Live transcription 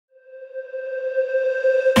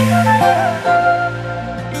Hi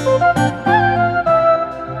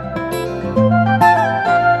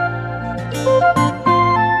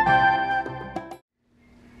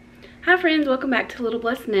friends, welcome back to Little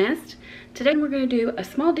Blessed Nest. Today we're going to do a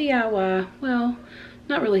small DIY. Well,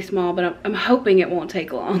 not really small, but I'm hoping it won't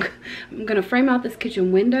take long. I'm going to frame out this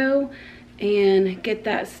kitchen window and get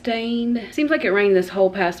that stained. Seems like it rained this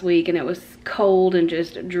whole past week and it was cold and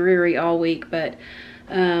just dreary all week, but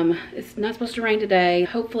it's not supposed to rain today.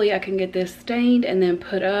 Hopefully I can get this stained and then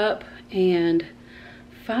put up and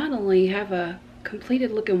finally have a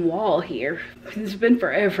completed looking wall here. It's been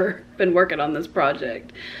forever. Been working on this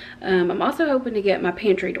project. I'm also hoping to get my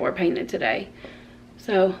pantry door painted today.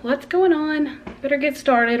 So lots going on. Better get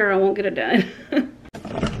started or I won't get it done.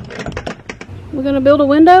 We're gonna build a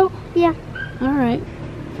window? Yeah. All right.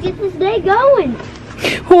 Let's get this day going.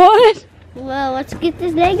 What? Well, let's get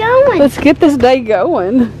this day going. Let's get this day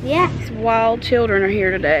going. Yeah. These wild children are here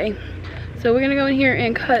today. So we're gonna go in here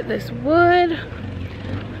and cut this wood.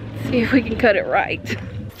 See if we can cut it right.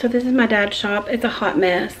 So this is my dad's shop. It's a hot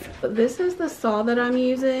mess. But this is the saw that I'm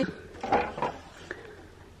using.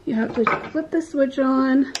 You have to flip the switch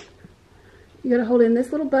on. You gotta hold in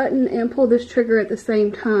this little button and pull this trigger at the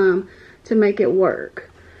same time to make it work.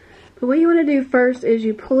 But what you wanna do first is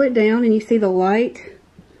you pull it down and you see the light.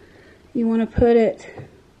 You wanna put it,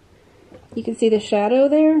 you can see the shadow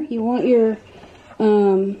there. You want your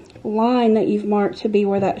line that you've marked to be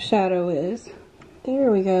where that shadow is.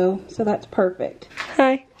 There we go. So that's perfect.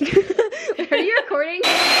 Hi. Are you recording?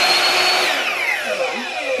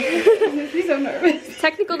 I'm so nervous.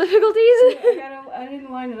 Technical difficulties? I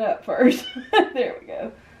didn't line it up first. There we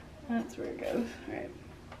go. That's where it goes. All right.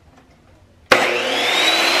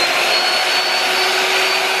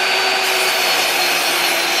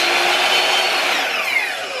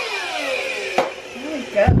 There we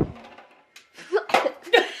go.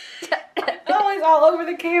 Oh, it's all over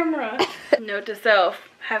the camera. Note to self,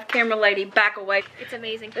 have camera lady back away. It's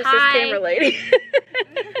amazing. This is camera lady.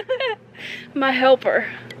 My helper.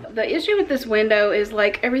 The issue with this window is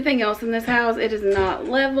like everything else in this house, it is not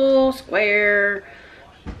level, square,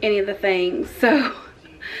 any of the things. So I'm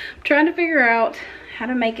trying to figure out how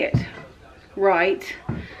to make it right.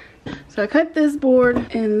 So I cut this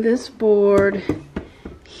board and this board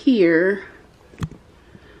here.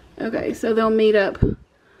 Okay, so they'll meet up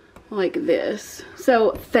like this.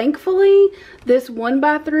 So thankfully this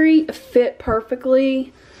 1x3 fit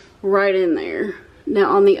perfectly right in there.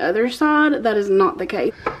 Now on the other side that is not the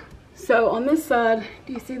case. So on this side,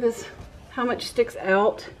 do you see this, how much sticks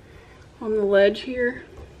out on the ledge here?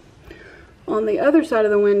 On the other side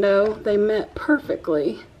of the window they met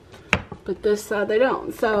perfectly, but this side they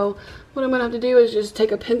don't. So what I'm gonna have to do is just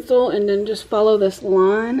take a pencil and then just follow this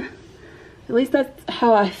line. At least that's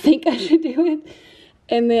how I think I should do it.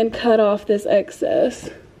 And then cut off this excess.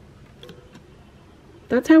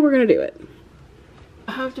 That's how we're gonna do it.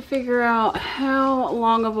 I have to figure out how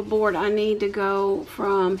long of a board I need to go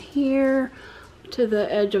from here to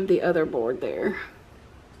the edge of the other board there.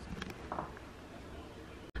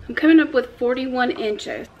 I'm coming up with 41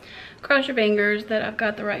 inches. Cross your fingers that I've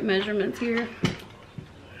got the right measurements here.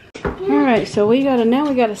 Alright, so now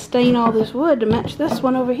we gotta stain all this wood to match this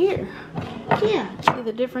one over here. Yeah. See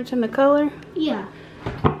the difference in the color? Yeah.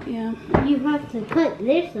 Yeah. You have to cut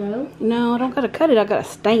this though. No, I don't gotta cut it, I gotta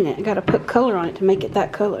stain it. I gotta put color on it to make it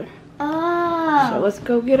that color. Oh. So let's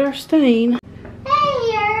go get our stain.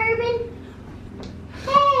 Hey, Irvin.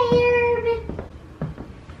 Hey, Irvin.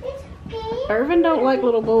 It's okay. Irvin don't like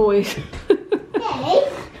little boys. Hey,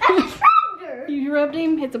 I just rubbed her. You rubbed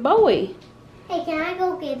him? It's a boy. Hey, can I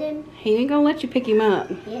go get him? He ain't gonna let you pick him up.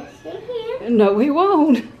 Yes, he can. No, he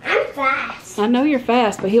won't. I'm fast. I know you're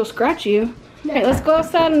fast, but he'll scratch you. Okay, let's go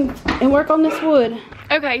outside and work on this wood.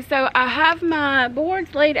 Okay, so I have my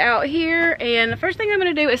boards laid out here, and the first thing I'm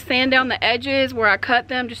gonna do is sand down the edges where I cut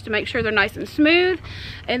them just to make sure they're nice and smooth.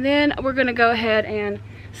 And then we're gonna go ahead and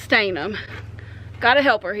stain them. Got a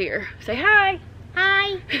helper here. Say hi.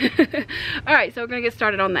 Hi. All right, so we're gonna get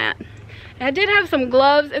started on that. And I did have some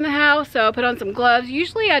gloves in the house, so I put on some gloves.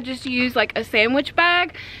 Usually I just use like a sandwich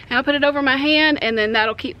bag and I'll put it over my hand, and then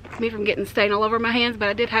that'll keep me from getting stain all over my hands. But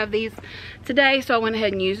I did have these today, so I went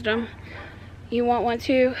ahead and used them. You want one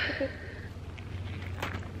too?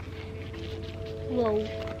 Whoa.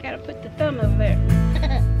 Gotta put the thumb over there.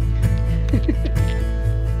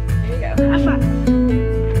 There you go. High five.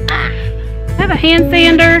 I have a hand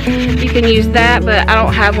sander. You can use that, but I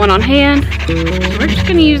don't have one on hand. So we're just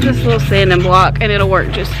gonna use this little sanding block and it'll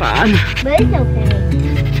work just fine. But it's okay.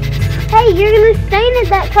 Hey, you're gonna stain it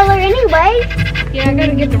that color anyway. Yeah, I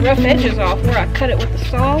gotta get the rough edges off where I cut it with the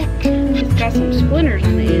saw. It's got some splinters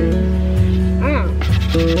on the end.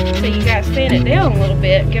 So you gotta sand it down a little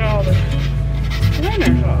bit, get all the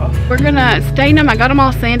splinters off. We're gonna stain them. I got them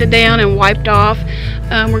all sanded down and wiped off.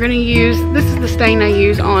 We're gonna use, this is the stain I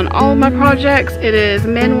use on all of my projects. It is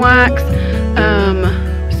Men Wax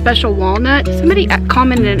Special Walnut. Somebody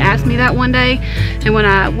commented and asked me that one day, and when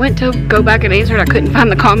I went to go back and answer it, I couldn't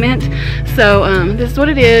find the comment. So this is what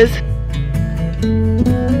it is.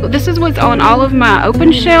 This is what's on all of my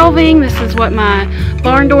open shelving. This is what my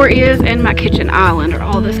barn door is, and my kitchen island are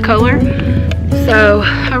all this color. So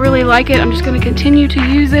I really like it. I'm just going to continue to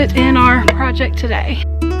use it in our project today.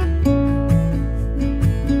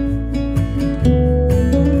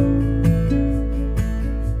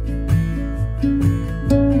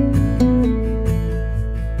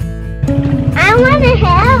 I want to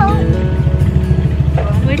help.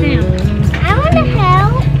 All the way down. I want to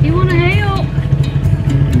help. You want to help?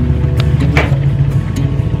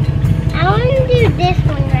 I want to do this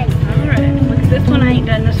one right now. Alright, look at this one. I ain't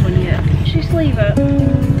done this one yet. Push your sleeve up.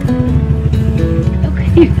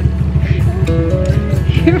 Okay.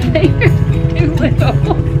 Your finger's too little.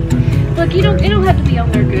 Look, it don't have to be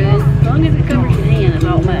on there good. As long as it covers your hand is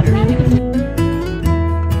all that matters.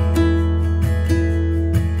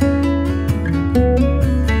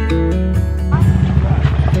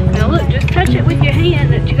 Now look, just touch it with your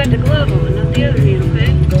hand that you got the glove on, not the other hand,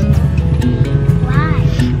 okay? Why?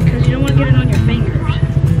 Because you don't want to get it on your fingers.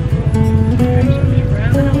 Alright, so just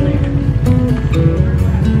rub it on there.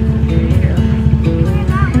 There you go.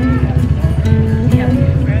 Yep,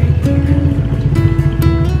 right here.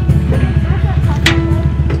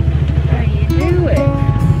 How you do it?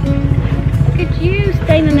 Look at you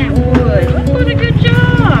staining that wood. Look, what a good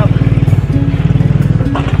job.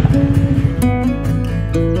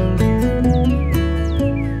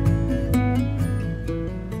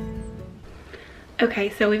 Okay,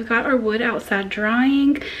 so we've got our wood outside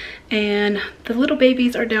drying, and the little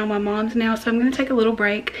babies are down my mom's now, so I'm going to take a little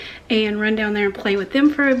break and run down there and play with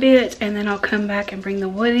them for a bit, and then I'll come back and bring the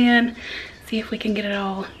wood in, see if we can get it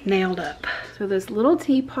all nailed up. So this little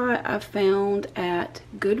teapot I found at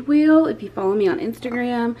Goodwill. If you follow me on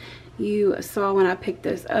Instagram, you saw when I picked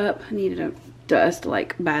this up. I needed a dust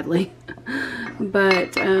like badly.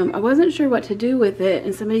 But I wasn't sure what to do with it,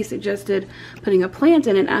 and somebody suggested putting a plant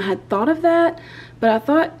in it. I had thought of that, but I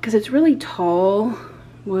thought because it's really tall,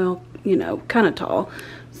 well, you know, kind of tall,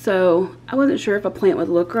 so I wasn't sure if a plant would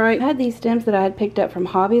look right. I had these stems that I had picked up from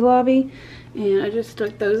Hobby Lobby, and I just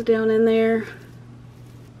stuck those down in there,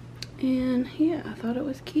 and yeah, I thought it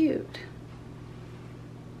was cute.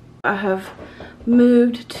 I have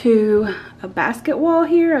moved to a basket wall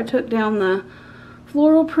here. I took down the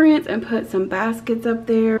floral prints and put some baskets up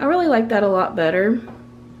there. I really like that a lot better.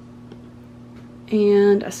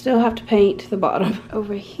 And I still have to paint the bottom.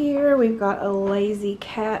 Over here we've got a lazy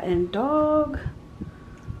cat and dog.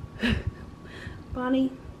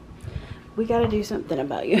 Bonnie, we gotta do something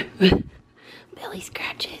about you. Belly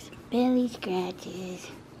scratches, belly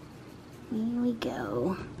scratches. Here we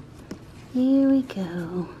go. Here we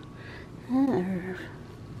go. I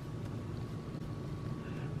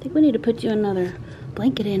think we need to put you another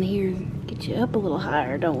blanket in here and get you up a little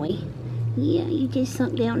higher, don't we? Yeah, you just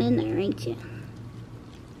sunk down in there, ain't you?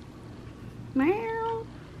 Meow.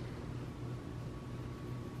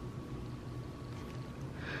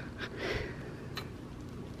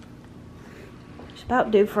 It's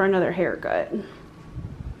about due for another haircut.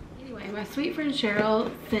 Anyway, my sweet friend Cheryl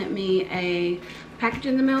sent me a package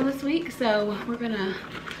in the mail this week, so we're gonna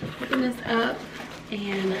open this up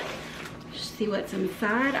and see what's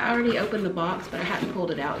inside. I already opened the box, but I hadn't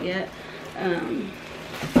pulled it out yet.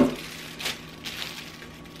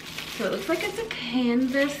 So it looks like it's a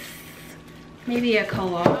canvas, maybe a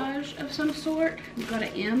collage of some sort. We've got an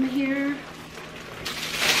M here.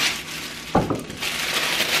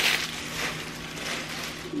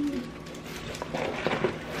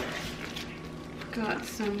 Got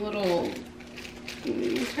some little,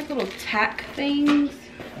 looks like little tack things.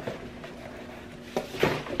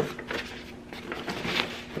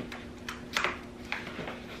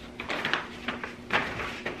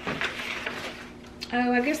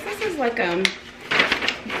 Oh, I guess this is like you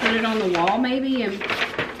put it on the wall maybe and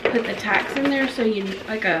put the tacks in there, so you,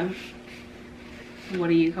 like a, what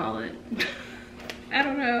do you call it? I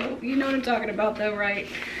don't know. You know what I'm talking about though, right?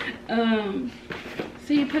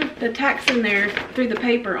 So you put the tacks in there through the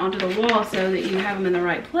paper onto the wall so that you have them in the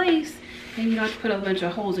right place, and you don't have to put a bunch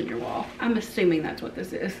of holes in your wall. I'm assuming that's what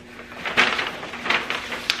this is.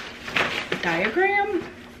 Diagram?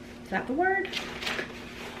 Is that the word?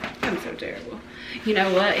 I'm so terrible. You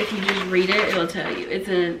know what? If you just read it, it'll tell you. It's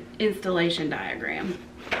an installation diagram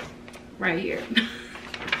right here.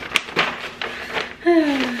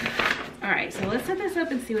 All right, so let's set this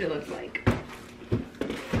up and see what it looks like.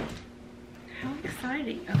 How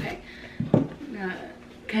exciting. Okay.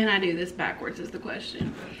 Can I do this backwards is the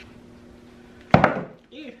question.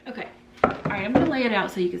 Okay. All right, I'm gonna lay it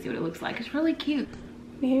out so you can see what it looks like. It's really cute.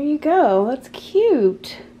 There you go. That's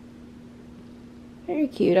cute. Very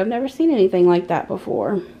cute. I've never seen anything like that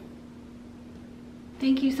before.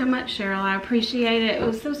 Thank you so much, Cheryl. I appreciate it. It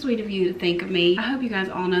was so sweet of you to think of me. I hope you guys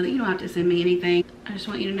all know that you don't have to send me anything. I just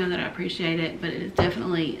want you to know that I appreciate it, but it is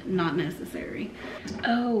definitely not necessary.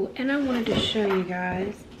 Oh, and I wanted to show you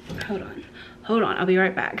guys. Hold on. Hold on. I'll be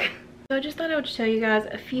right back. So I just thought I would show you guys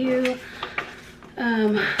a few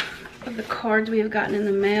of the cards we have gotten in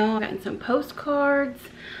the mail. I've gotten some postcards.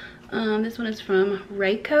 This one is from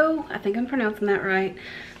Reiko. I think I'm pronouncing that right.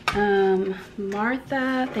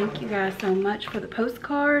 Martha, thank you guys so much for the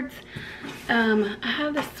postcards. I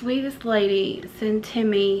have the sweetest lady send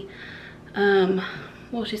Timmy,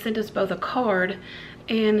 well, she sent us both a card,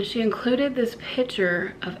 and she included this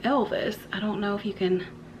picture of Elvis. I don't know if you can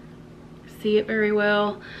see it very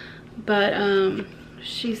well, but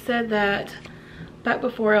she said that back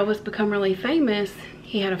before Elvis became really famous,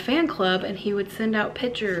 he had a fan club and he would send out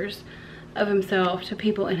pictures of himself to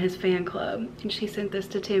people in his fan club. And she sent this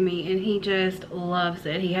to Timmy and he just loves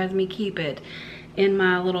it. He has me keep it in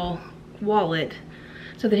my little wallet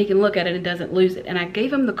so that he can look at it and doesn't lose it. And I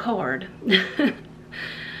gave him the card.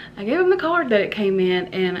 I gave him the card that it came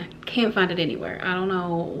in and I can't find it anywhere. I don't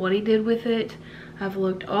know what he did with it. I've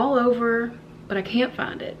looked all over, but I can't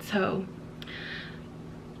find it. So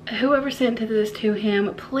whoever sent this to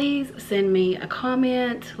him, please send me a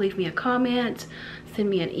comment, leave me a comment, send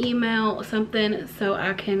me an email, something, so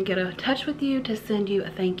I can get in touch with you to send you a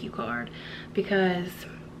thank you card, because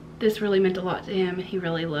this really meant a lot to him. He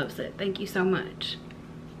really loves it. Thank you so much.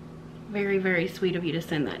 Very, very sweet of you to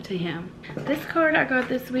send that to him. This card I got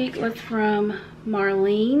this week was from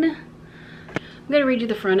Marlene. I'm gonna read you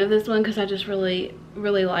the front of this one because I just really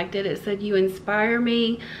liked it. It said, "You inspire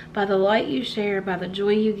me by the light you share, by the joy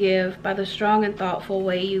you give, by the strong and thoughtful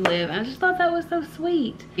way you live." And I just thought that was so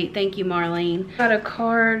sweet. Thank you, Marlene. Got a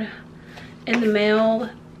card in the mail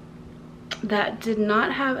that did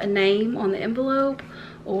not have a name on the envelope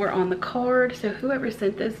or on the card, so whoever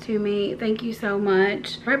sent this to me, thank you so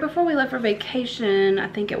much. Right before we left for vacation, I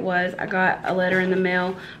think it was, I got a letter in the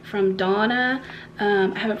mail from Donna.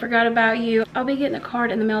 I haven't forgot about you. I'll be getting a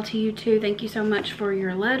card in the mail to you too. Thank you so much for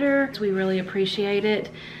your letter. We really appreciate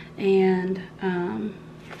it. And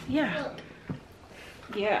yeah.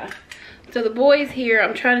 So the boys here,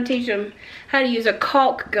 I'm trying to teach them how to use a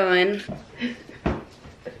caulk gun.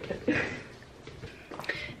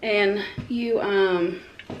 And you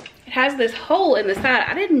it has this hole in the side.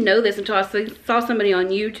 I didn't know this until I saw somebody on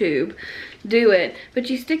YouTube do it, but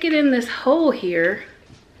you stick it in this hole here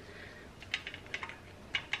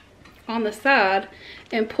on the side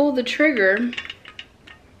and pull the trigger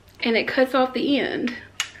and it cuts off the end.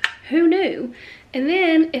 Who knew? And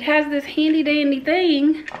then it has this handy dandy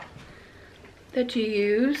thing that you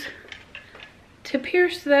use to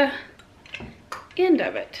pierce the end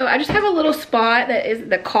of it. So I just have a little spot that is,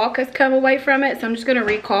 the caulk has come away from it, so I'm just going to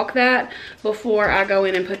re-caulk that before I go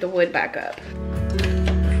in and put the wood back up.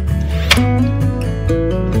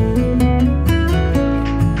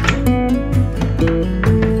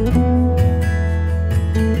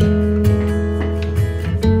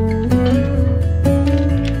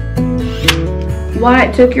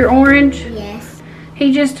 Wyatt took your orange? Yes.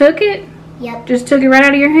 He just took it? Yep. Just took it right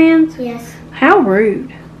out of your hands? Yes. How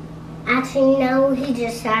rude. Actually, no, he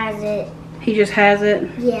just has it. He just has it?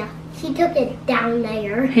 Yeah. He took it down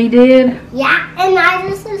there. He did? Yeah, and I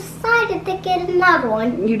just decided to get another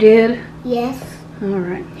one. You did? Yes.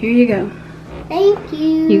 Alright, here you go. Thank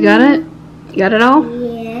you. You got it? You got it all?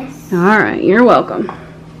 Yes. Alright, you're welcome.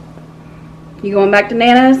 You going back to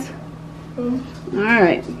Nana's?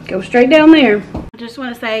 Alright, go straight down there. I just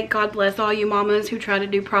want to say God bless all you mamas who try to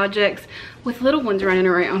do projects with little ones running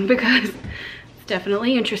around, because it's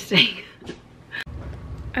definitely interesting.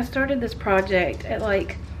 I started this project at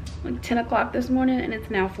like 10 o'clock this morning and it's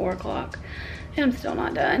now 4 o'clock and I'm still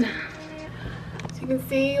not done. So you can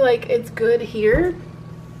see, like, it's good here.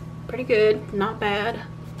 Pretty good, not bad.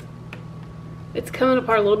 It's coming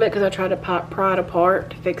apart a little bit because I tried to pry it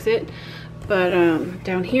apart to fix it. But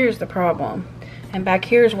down here is the problem. And back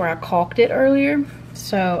here is where I caulked it earlier.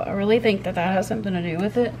 So I really think that that has something to do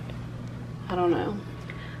with it. I don't know.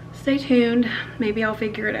 Stay tuned. Maybe I'll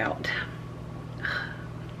figure it out.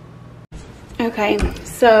 Okay,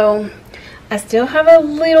 So I still have a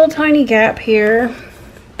little tiny gap here,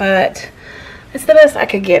 but it's the best I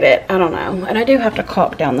could get it. I don't know. And I do have to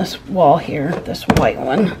caulk down this wall here, this white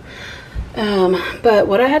one. But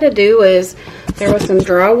what I had to do is, there was some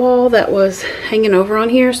drywall that was hanging over on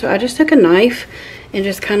here, so I just took a knife and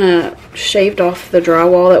just kind of shaved off the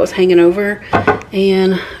drywall that was hanging over,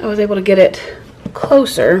 and I was able to get it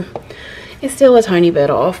closer. It's still a tiny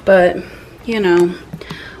bit off, but you know,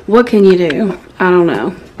 what can you do? I don't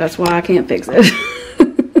know. That's why I can't fix it.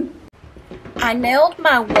 I nailed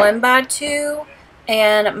my 1x2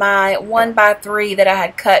 and my 1x3 that I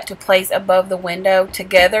had cut to place above the window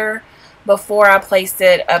together before I placed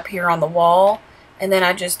it up here on the wall, and then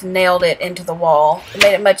I just nailed it into the wall. It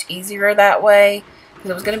made it much easier that way, because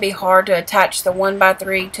it was going to be hard to attach the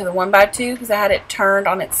 1x3 to the 1x2 because I had it turned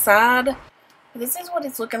on its side. This is what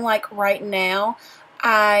it's looking like right now.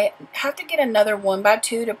 I have to get another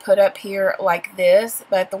 1x2 to put up here like this,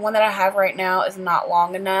 but the one that I have right now is not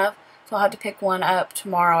long enough, so I'll have to pick one up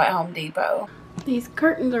tomorrow at Home Depot. These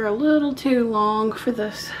curtains are a little too long for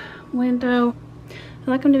this window. I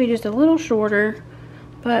like them to be just a little shorter,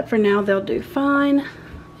 but for now they'll do fine.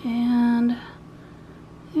 And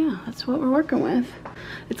yeah, that's what we're working with.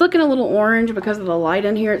 It's looking a little orange because of the light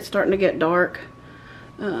in here. It's starting to get dark.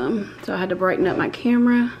 So I had to brighten up my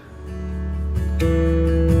camera.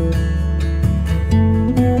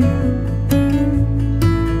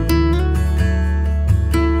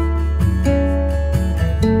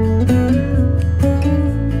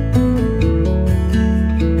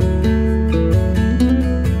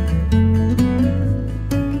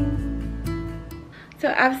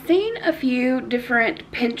 So I've seen a few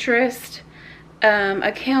different Pinterest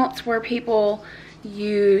accounts where people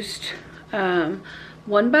used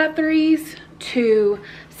 1x3s to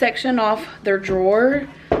section off their drawer,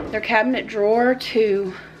 their cabinet drawer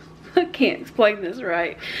to, I can't explain this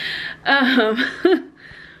right.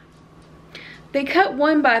 They cut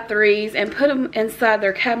 1x3s and put them inside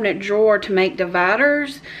their cabinet drawer to make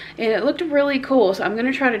dividers, and it looked really cool. So I'm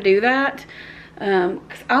going to try to do that.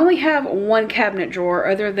 Cause I only have one cabinet drawer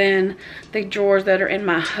other than the drawers that are in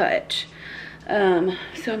my hutch. So I'm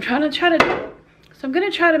going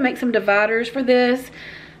to try to make some dividers for this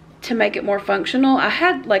to make it more functional. I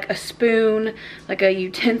had like a spoon, like a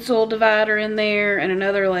utensil divider in there, and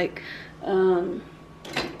another like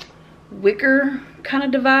wicker kind of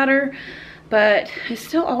divider, but it's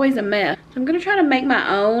still always a mess. I'm going to try to make my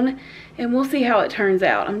own, and we'll see how it turns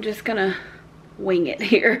out. I'm just going to wing it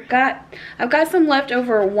here. I've got some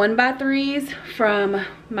leftover 1x3s from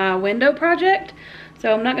my window project,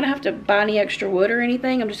 so I'm not gonna have to buy any extra wood or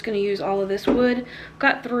anything. I'm just gonna use all of this wood. I've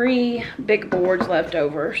got 3 big boards left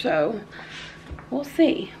over, so we'll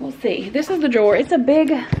see. This is the drawer. It's a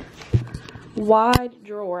big wide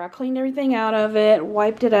drawer. I cleaned everything out of it,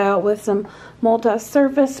 wiped it out with some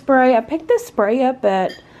multi-surface spray. I picked this spray up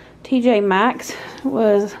at TJ Maxx. It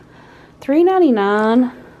was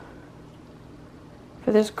 $3.99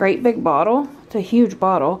 for this great big bottle. It's a huge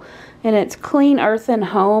bottle, and it's Clean Earth and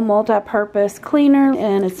Home multi-purpose cleaner,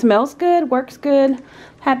 and it smells good, works good.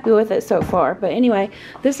 Happy with it so far. But anyway,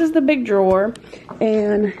 this is the big drawer,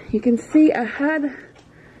 and you can see I had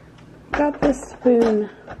got this spoon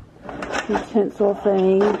utensil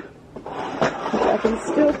thing, which I can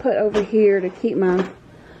still put over here to keep my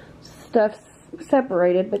stuff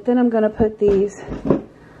separated. But then I'm going to put these,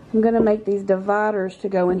 I'm going to make these dividers to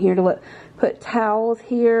go in here to put towels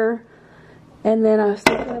here. And then I was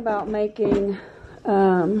thinking about making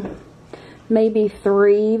maybe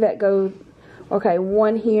 3 that go, okay,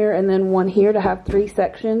 1 here and then 1 here, to have 3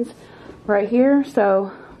 sections right here.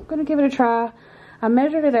 So I'm going to give it a try. I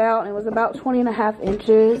measured it out, and it was about 20.5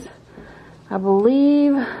 inches. I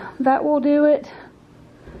believe that will do it.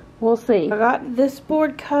 We'll see. I got this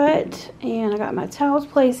board cut, and I got my towels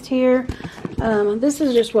placed here. This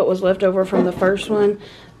is just what was left over from the first one,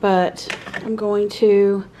 but I'm going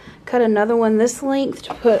to cut another one this length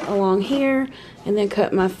to put along here, and then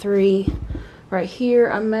cut my 3 right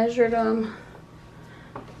here. I measured them.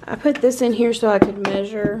 I put this in here so I could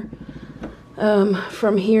measure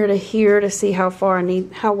from here to here to see how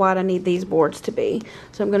wide I need these boards to be.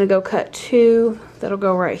 So I'm going to go cut 2 that'll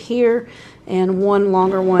go right here, and 1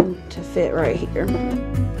 longer one to fit right here.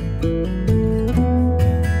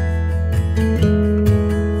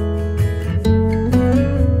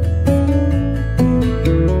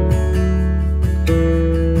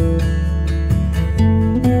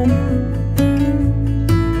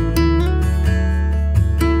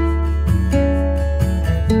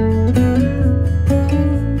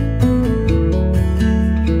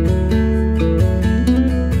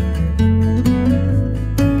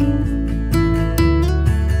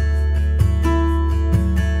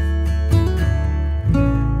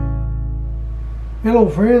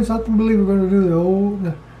 friends, I believe we're going to do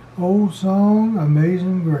the old song,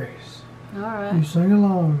 Amazing Grace. All right. You sing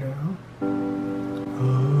along now.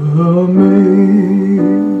 Amazing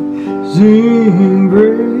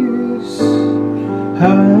grace,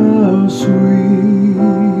 how sweet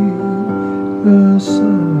the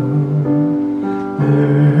sound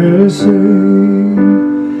that saved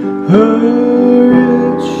a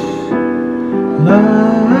wretch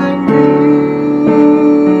like me.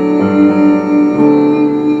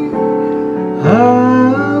 I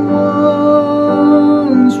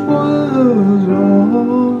once was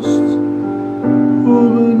lost, oh,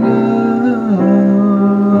 but now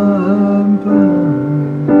I'm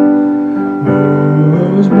found.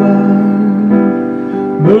 Was blind,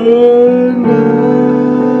 but now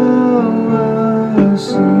I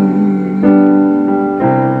see.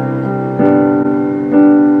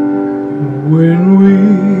 When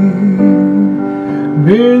we've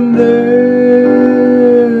been there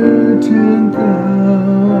 10,000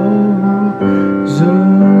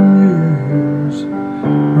 years,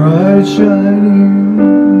 bright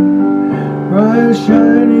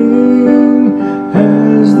shining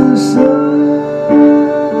as the sun,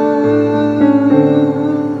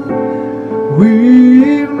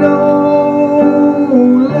 we've no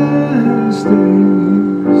last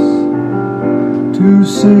days to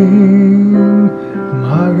sing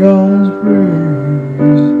my God's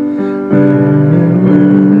praise. And when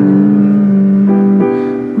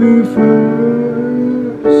we first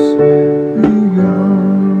begun,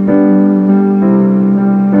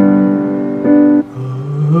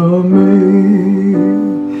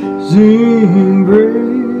 amazing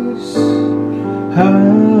grace,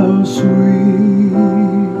 how sweet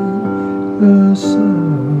the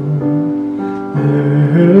sound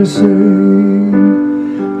that saved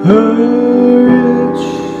a wretch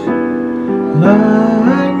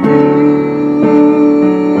like me.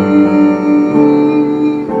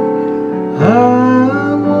 I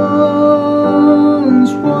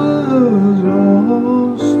once was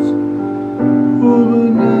lost, oh,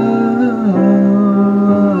 but now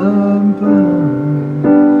I'm found.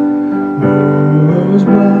 Was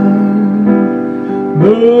blind,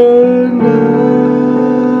 but now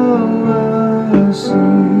I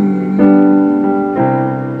see.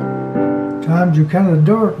 Times are kind of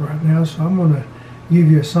dark right now, so I'm going to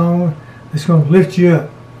give you a song that's going to lift you up.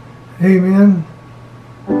 Amen.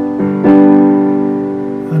 I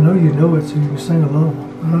know you know it, so you can sing along.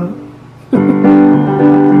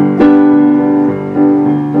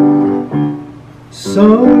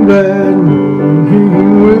 Some glad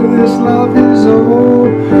morning when this life is over,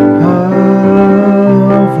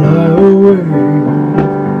 I'll fly away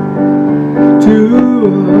to a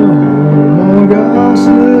home on God's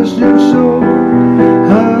celestial shore.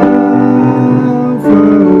 I'll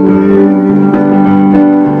fly away.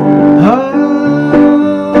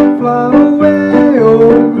 I'll fly away,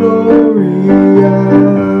 oh glory.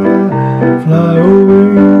 I'll fly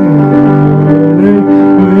away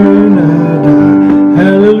when I die.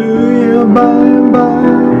 Hallelujah, by and by,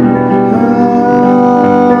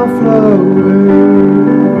 I'll fly away.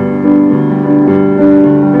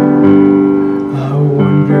 I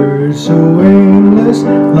wondered, so aimless,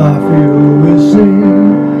 life filled with sin,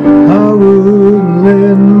 I wouldn't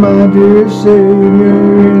let my dear Savior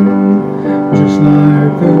in. Just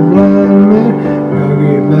like the blind man, God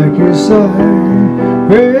gave back his sight.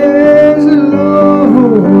 Praise the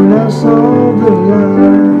Lord, I saw the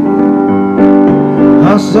light.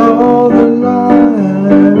 I saw the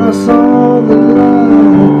light, I saw the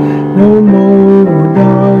light. No more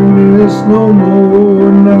darkness, no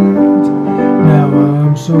more night. Now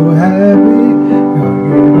I'm so happy, God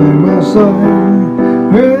gave back my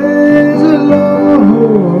sight. Praise the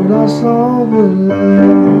Lord, I saw the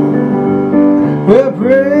light. Well,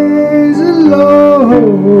 praise the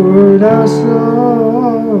Lord, I saw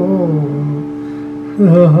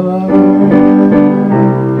the light.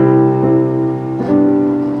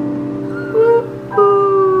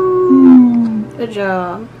 Good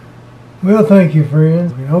job. Well, thank you,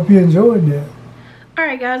 friends. I hope you enjoyed that.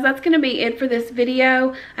 Alright guys, that's going to be it for this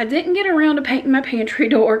video. I didn't get around to painting my pantry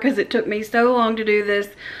door because it took me so long to do this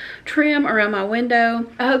trim around my window.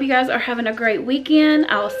 I hope you guys are having a great weekend.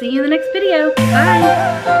 I'll see you in the next video.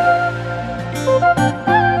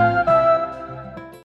 Bye!